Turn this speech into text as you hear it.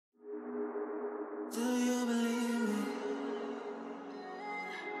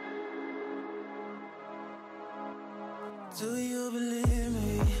Do you believe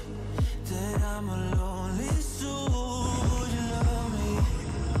me that I'm a lonely soul? Would you love me?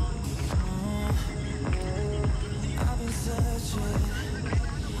 I've been searching,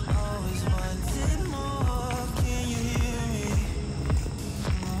 always wanted more. Can you hear me?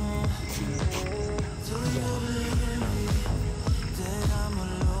 Do you believe me that I'm a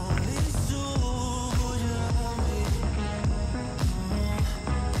lonely soul? Would you love me?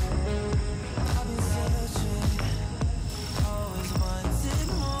 I've been searching, always wanted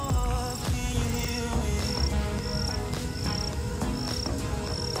more. Can you hear me?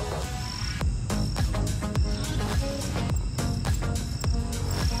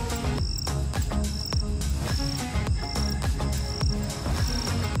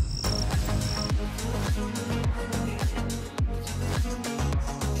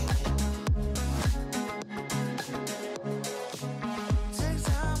 Take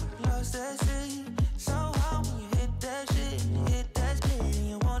time, lost that shit. So hard when you hit that shit. You hit that split and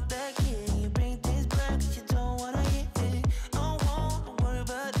you want that kid. You bring things back 'cause you don't wanna hit it. Don't worry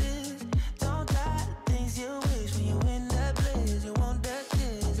about this. Don't die the things you wish when you in that place. You want that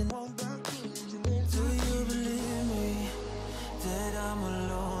kiss and want that kiss. Do you believe me that I'm a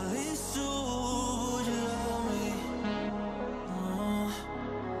lonely soul? Would you love me?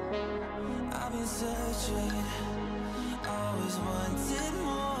 I've been searching, always wanted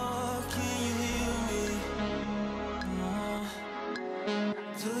more. Can you hear me?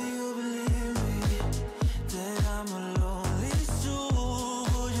 Do you believe me that I'm a lonely soul?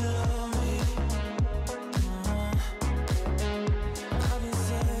 Would you love me? I've been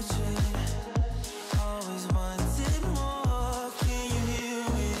searching, always wanted more. Can you hear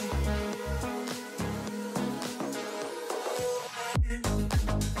me?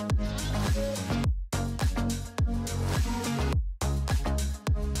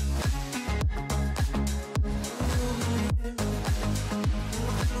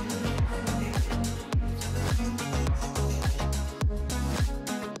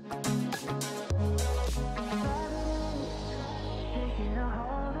 Taking a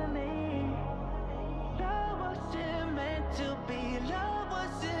hold of me. Love wasn't meant to be. Love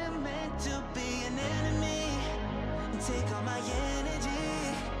wasn't meant to be an enemy. Take all my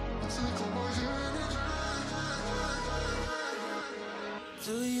energy.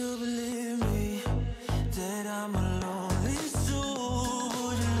 Do you believe